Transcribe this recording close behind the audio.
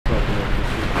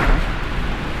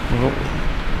Well,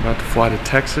 I'm about to fly to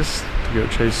Texas to go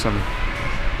chase some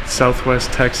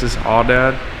Southwest Texas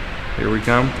Aoudad. Here we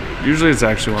come. Usually it's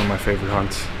actually one of my favorite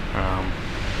hunts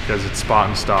because it's spot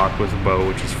and stock with a bow,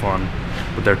 which is fun,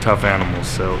 but they're tough animals.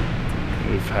 So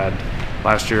we've had,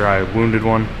 last year I wounded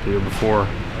one, the year before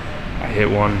I hit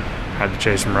one, had to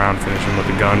chase him around, finish him with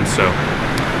a gun. So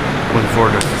looking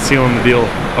forward to sealing the deal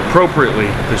appropriately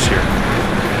this year.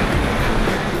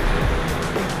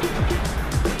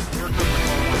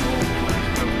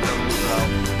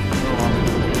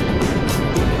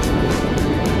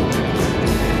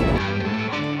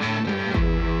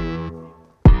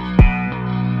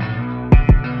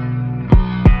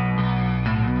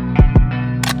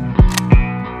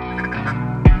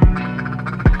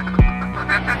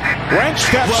 Wentz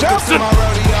steps up,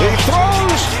 he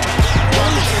throws,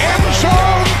 end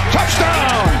zone,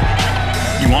 touchdown!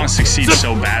 You want to succeed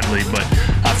so badly, but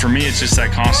for me it's just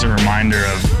that constant reminder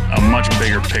of a much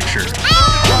bigger picture.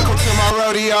 Welcome to my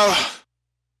rodeo.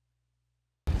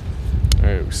 All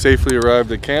right, we safely arrived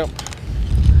at camp,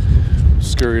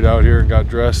 scurried out here and got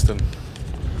dressed, and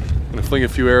I'm gonna fling a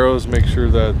few arrows, make sure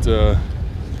that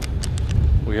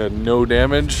we had no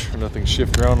damage or nothing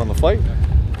shift around on the flight.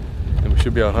 And we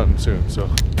should be out hunting soon, so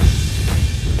it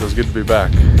feels good to be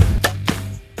back.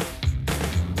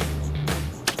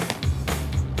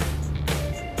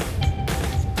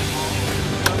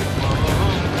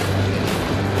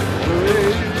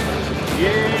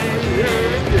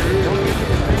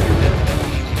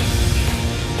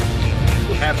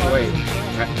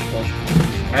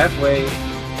 Halfway.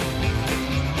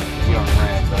 Be on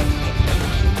ramp.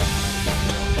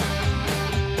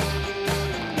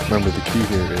 Remember, the key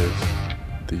here is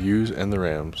the ewes and the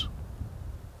rams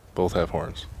both have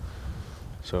horns.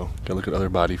 So gotta look at other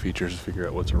body features to figure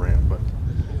out what's a ram. But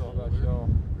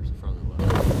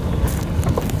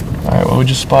Alright, well, we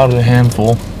just spotted a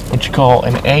handful, what you call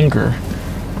an anger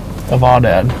of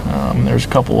Aoudad. There's a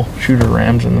couple shooter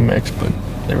rams in the mix, but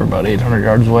they were about 800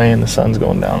 yards away and the sun's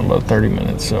going down in about 30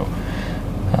 minutes, so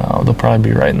they'll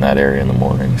probably be right in that area in the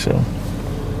morning. So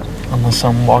unless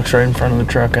someone walks right in front of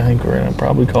the truck, I think we're gonna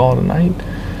probably call it a night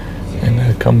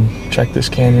and come check this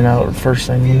canyon out first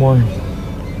thing in the morning.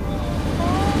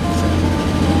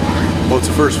 well, it's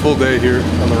the first full day here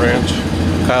on the ranch.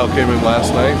 Kyle came in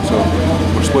last night, so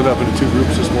we're split up into two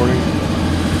groups this morning.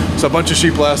 So a bunch of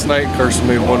sheep last night. Carson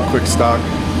made one quick stock,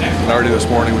 and already this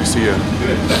morning we see a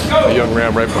young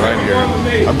ram right behind here.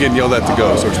 I'm getting yelled at to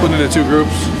go, so we're splitting into two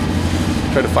groups.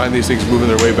 Try to find these things moving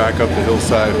their way back up the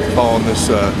hillside, following this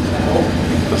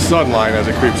the sun line as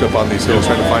it creeps up on these hills,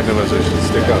 trying to find them as they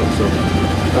stick up. So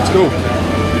let's go.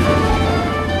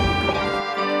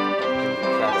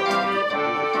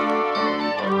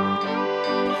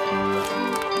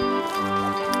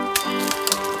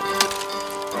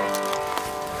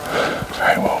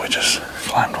 Alright, well, we just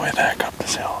climbed way back up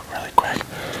this hill really quick.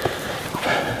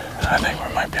 I think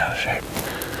we might be out of shape.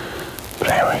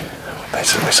 But anyway, they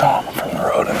said we saw them from the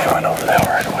road and they went over the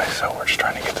hill right away, so we're just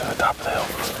trying to get to the top of the hill.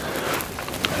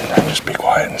 And just be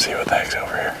quiet and see what the heck's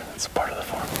over here. It's part of the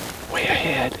farm. Way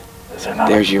ahead. Is there not?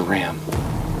 There's your ram.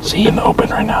 See In him? the open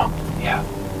right now. Yeah,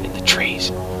 in the trees.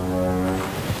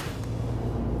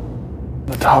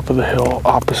 The top of the hill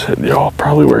opposite y'all,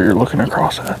 probably where you're looking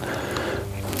across at.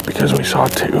 Because we saw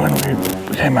two and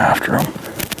we came after them.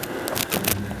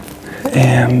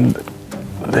 And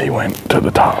they went to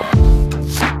the top.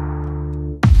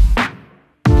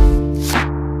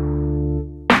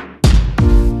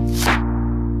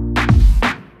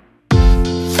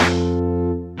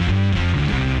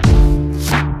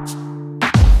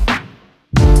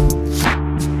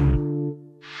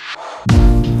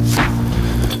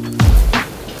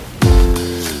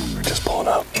 We're just pulling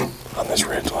up on this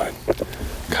ridge line.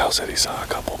 Kyle said he saw a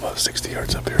couple about 60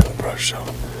 yards up here in the brush, so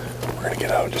we're gonna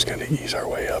get out and just gonna ease our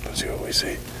way up and see what we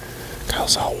see. Kyle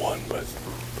saw one, but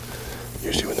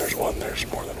usually when there's one, there's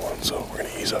more than one, so we're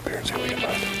gonna ease up here and see what we can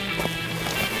find.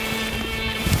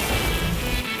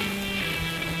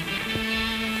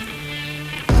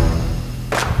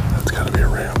 That's gotta be a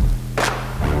ram.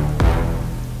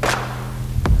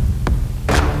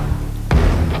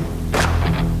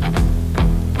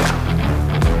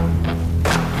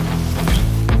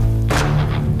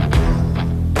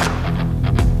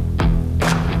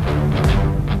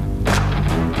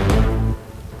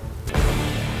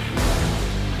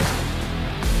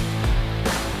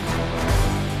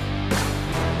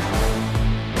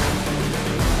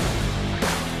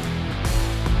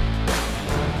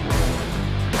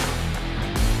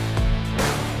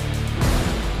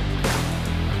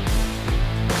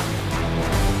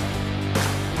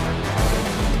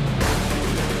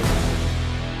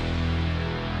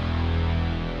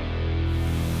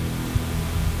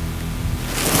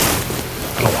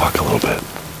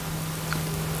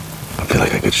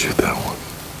 could shoot that one.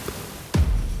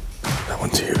 That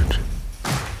one's huge.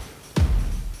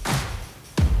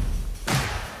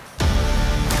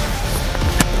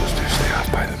 Those two stay off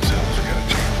by themselves. We got a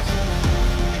chance.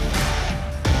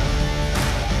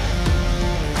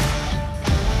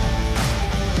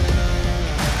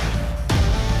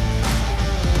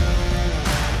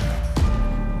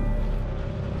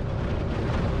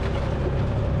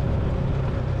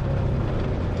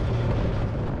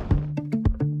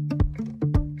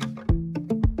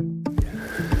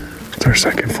 It's our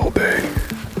second full day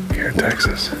here in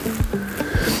Texas.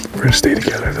 We're gonna stay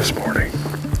together this morning.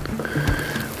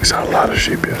 We saw a lot of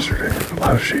sheep yesterday,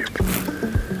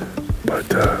 but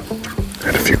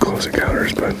had a few close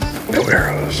encounters, but no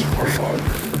arrows or fun.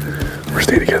 We're gonna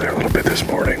stay together a little bit this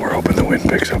morning. We're hoping the wind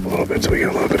picks up a little bit so we get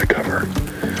a little bit of cover.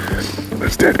 When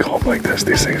it's dead calm like this,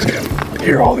 these things can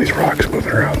hear all these rocks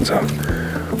moving around, so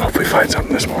hopefully find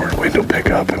something this morning. Wind will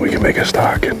pick up and we can make a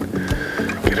stock and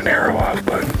get an arrow off,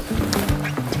 but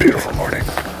it's a beautiful morning.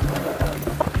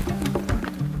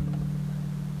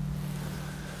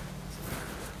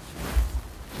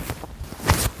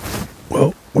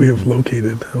 Well, we have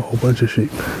located a whole bunch of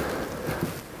sheep.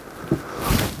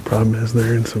 Problem is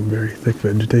they're in some very thick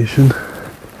vegetation,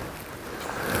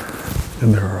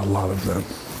 and there are a lot of them.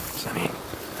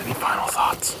 Any final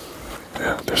thoughts?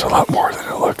 Yeah, there's a lot more than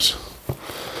it looks.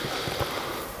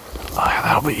 Oh, yeah,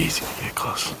 that'll be easy to get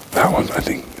close. That one,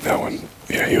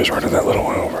 yeah, he was running that little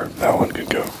one over. That one could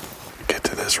go. Get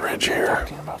to this ridge here.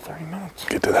 In about 30 minutes.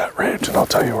 Get to that ridge and I'll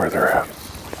tell you where they're at.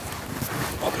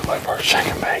 I'll do my part. Shake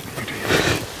and bake. You do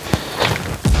yours.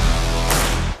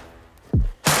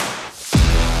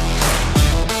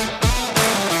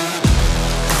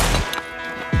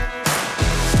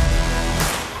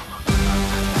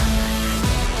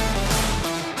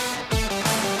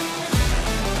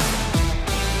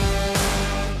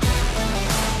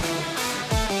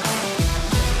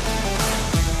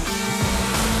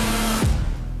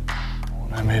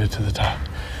 I made it to the top,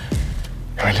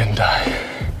 and I didn't die.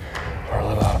 We're a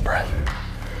little out of breath.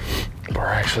 We're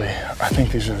actually, I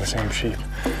think these are the same sheep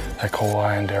that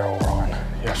Kawhi and Daryl were on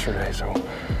yesterday, so we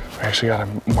actually got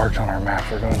them marked on our map.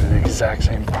 We're going to the exact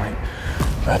same point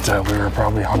that we were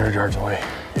probably 100 yards away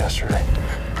yesterday.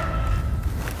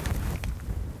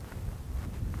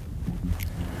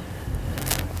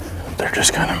 They're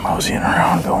just kind of moseying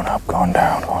around, going up, going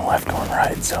down, going left, going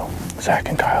right, so Zach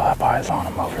and Kyle have eyes on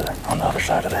them over there on the other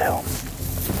side of the hill.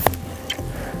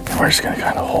 And we're just gonna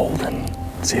kind of hold and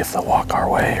see if they'll walk our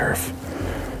way, or if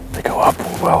they go up,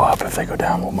 we'll go up. If they go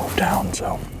down, we'll move down.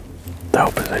 So the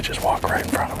hope is they just walk right in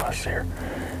front of us here.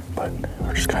 But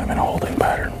we're just kind of in a holding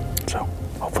pattern. So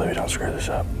hopefully we don't screw this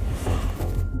up.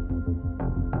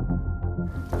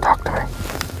 Talk to me.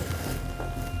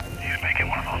 He's making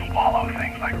one of those wallow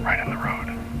things, like right in the road.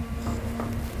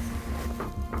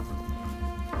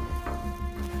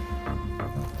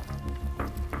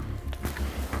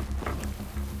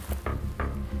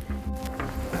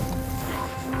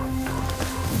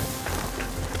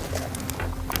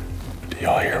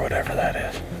 Y'all hear whatever that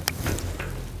is?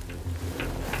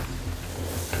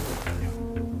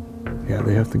 Yeah,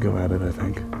 they have to go at it, I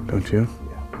think. Don't you?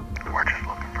 Yeah. We're just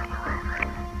looking for the road right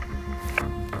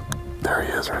now. There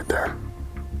he is right there.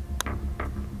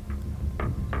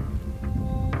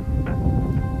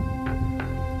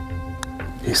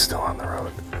 He's still on the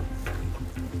road.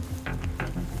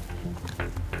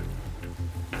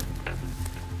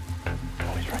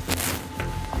 Oh, he's right there.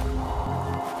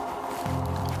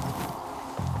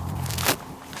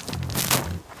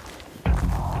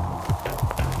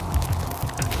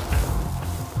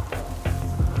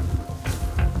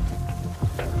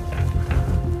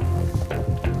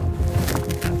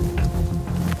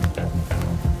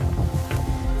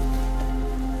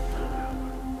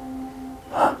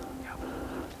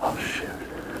 Oh shoot,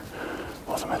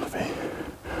 wasn't meant to be.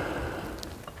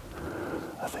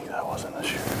 I think that wasn't a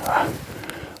shoot.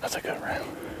 That's a good ram.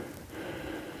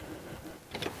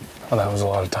 Well, that was a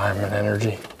lot of time and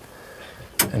energy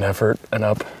and effort, and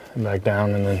up and back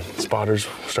down, and then spotters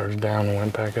started down and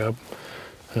went back up,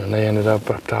 and then they ended up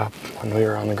top when we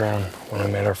were on the ground when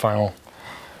we made our final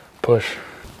push.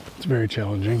 It's very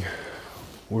challenging.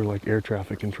 We're like air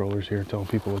traffic controllers here, telling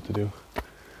people what to do.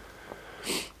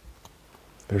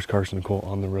 There's Carson and Cole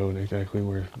on the road, exactly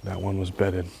where that one was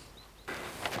bedded.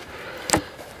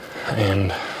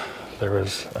 And there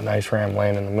was a nice ram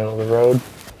laying in the middle of the road.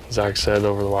 Zach said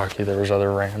over the walkie there was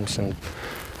other rams and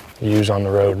ewes on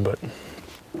the road, but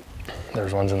there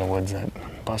was ones in the woods that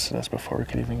busted us before we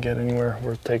could even get anywhere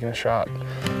worth taking a shot.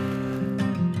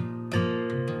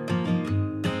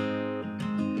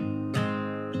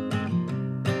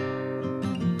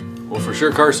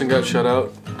 sure Carson got shut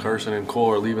out. Carson and Cole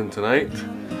are leaving tonight.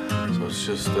 So it's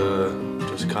just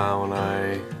Kyle and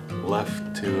I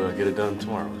left to get it done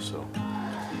tomorrow. So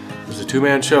it's a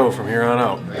two-man show from here on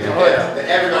out. Oh yeah,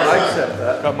 I accept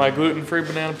that. Got my gluten-free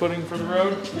banana pudding for the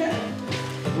road. My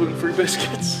gluten-free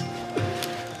biscuits.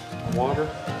 Water.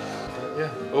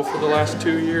 Yeah, go for the last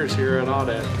 2 years here at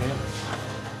Aoudad camp.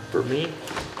 For me,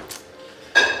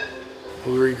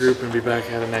 we'll regroup and be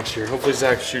back at it next year. Hopefully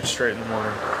Zach shoots straight in the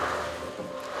morning.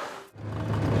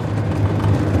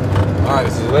 All right,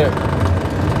 this is it.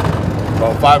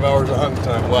 About 5 hours of hunting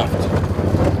time left.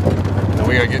 Then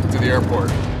we gotta get to the airport.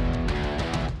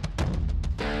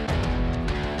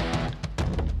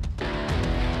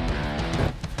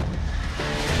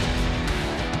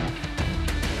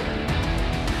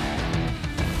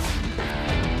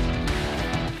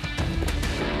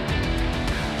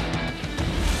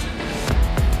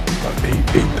 About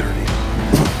 8:30.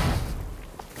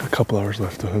 A couple hours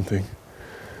left of hunting.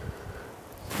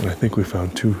 And I think we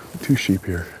found two sheep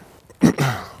here.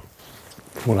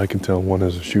 From what I can tell, one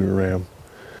is a shooter ram.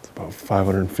 It's about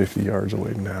 550 yards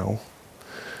away now.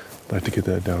 I'd like to get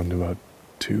that down to about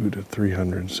 200 to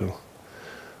 300. So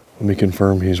let me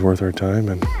confirm he's worth our time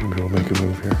and maybe we'll make a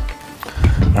move here.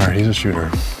 All right, he's a shooter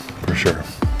for sure.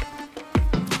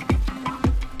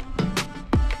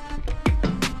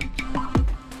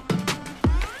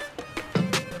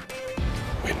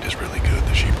 Wind is really good.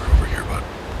 The sheep are over here about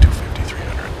 250,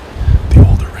 300. The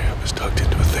older ram is tucked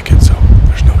into a thicket, so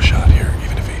there's no shot here,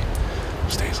 even if he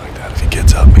stays like that. If he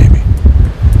gets up, maybe.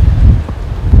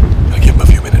 I'll give him a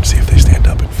few minutes, see if they stand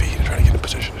up and feed and try to get in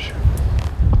position to shoot.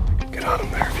 Get on him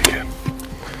there if you can.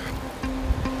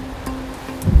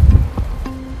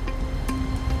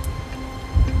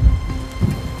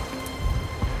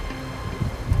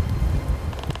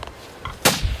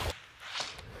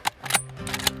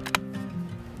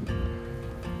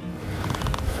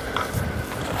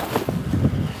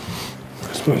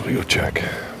 I suppose we go check. I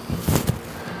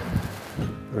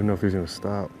don't know if he's gonna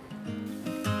stop.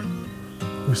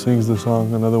 Who sings the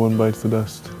song, Another One Bites the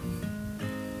Dust?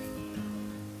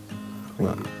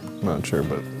 Not sure,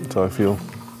 but that's how I feel.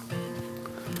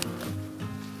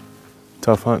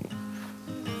 Tough hunt.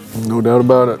 No doubt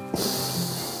about it.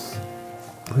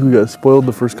 I think we got spoiled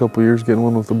the first couple years getting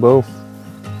one with the bow.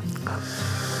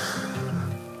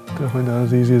 Definitely not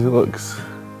as easy as it looks.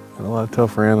 And a lot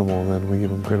tougher animal than we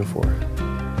give him credit for.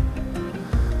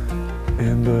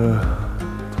 And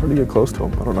it's hard to get close to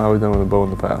him. I don't know how we've done with a bow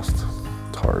in the past.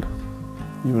 It's hard.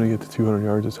 Even to get to 200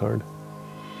 yards, it's hard.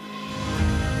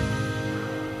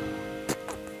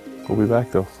 We'll be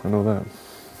back though, I know that.